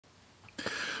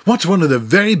What's one of the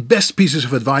very best pieces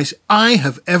of advice I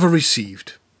have ever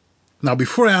received? Now,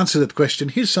 before I answer that question,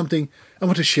 here's something I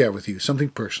want to share with you, something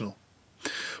personal.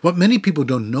 What many people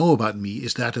don't know about me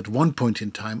is that at one point in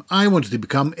time, I wanted to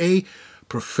become a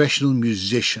professional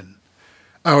musician.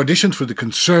 I auditioned for the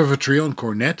Conservatory on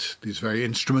cornet, this very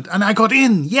instrument, and I got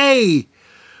in, yay!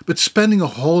 But spending a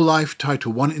whole life tied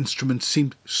to one instrument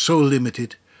seemed so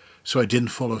limited, so I didn't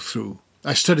follow through.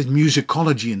 I studied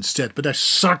musicology instead, but I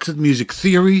sucked at music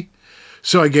theory,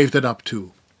 so I gave that up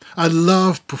too. I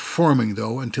love performing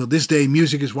though. Until this day,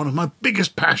 music is one of my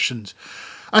biggest passions.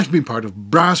 I've been part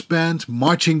of brass bands,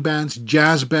 marching bands,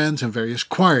 jazz bands and various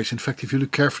choirs. In fact, if you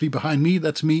look carefully behind me,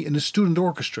 that's me in a student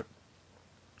orchestra.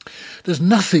 There's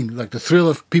nothing like the thrill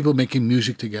of people making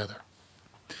music together.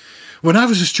 When I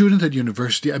was a student at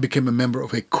university, I became a member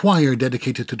of a choir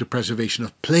dedicated to the preservation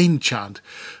of plain chant,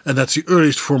 and that's the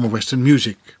earliest form of Western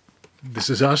music. This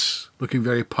is us, looking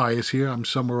very pious here. I'm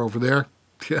somewhere over there.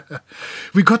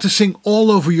 We got to sing all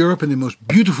over Europe in the most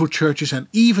beautiful churches and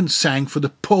even sang for the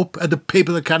Pope at the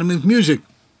Papal Academy of Music.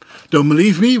 Don't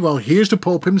believe me? Well, here's the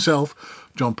Pope himself,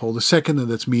 John Paul II, and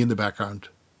that's me in the background.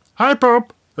 Hi,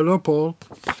 Pope. Hello, Paul.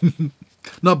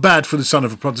 Not bad for the son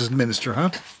of a Protestant minister, huh?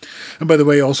 And by the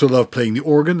way, I also love playing the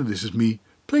organ, and this is me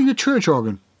playing the church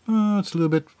organ. It's a little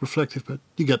bit reflective, but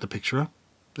you get the picture, huh?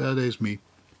 That is me.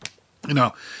 You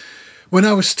know, when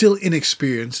I was still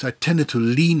inexperienced, I tended to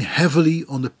lean heavily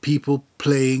on the people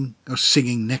playing or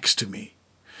singing next to me.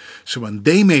 So when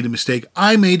they made a mistake,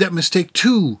 I made that mistake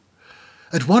too.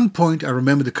 At one point, I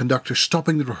remember the conductor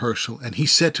stopping the rehearsal, and he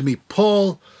said to me,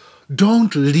 "Paul,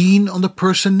 don't lean on the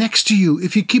person next to you.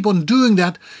 If you keep on doing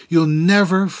that, you'll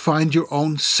never find your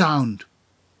own sound.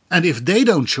 And if they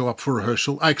don't show up for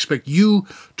rehearsal, I expect you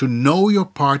to know your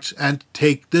parts and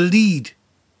take the lead."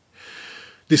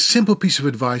 This simple piece of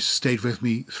advice stayed with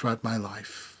me throughout my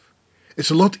life.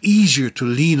 It's a lot easier to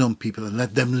lean on people and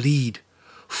let them lead.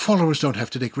 Followers don't have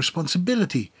to take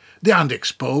responsibility. They aren't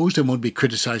exposed and won't be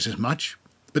criticized as much.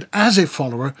 But as a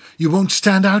follower, you won't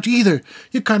stand out either.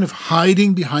 You're kind of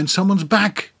hiding behind someone's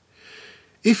back.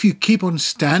 If you keep on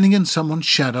standing in someone's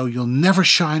shadow, you'll never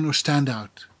shine or stand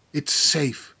out. It's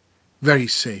safe, very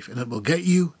safe, and it will get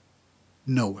you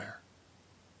nowhere.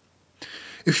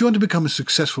 If you want to become a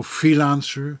successful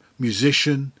freelancer,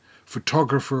 musician,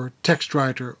 photographer, text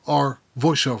writer, or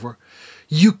voiceover,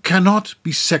 you cannot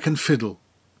be second fiddle.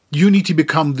 You need to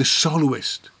become the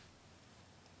soloist.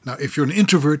 Now, if you're an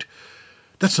introvert,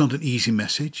 that's not an easy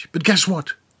message. But guess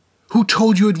what? Who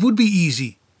told you it would be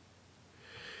easy?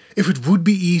 If it would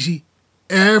be easy,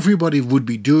 everybody would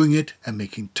be doing it and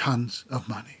making tons of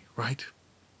money, right?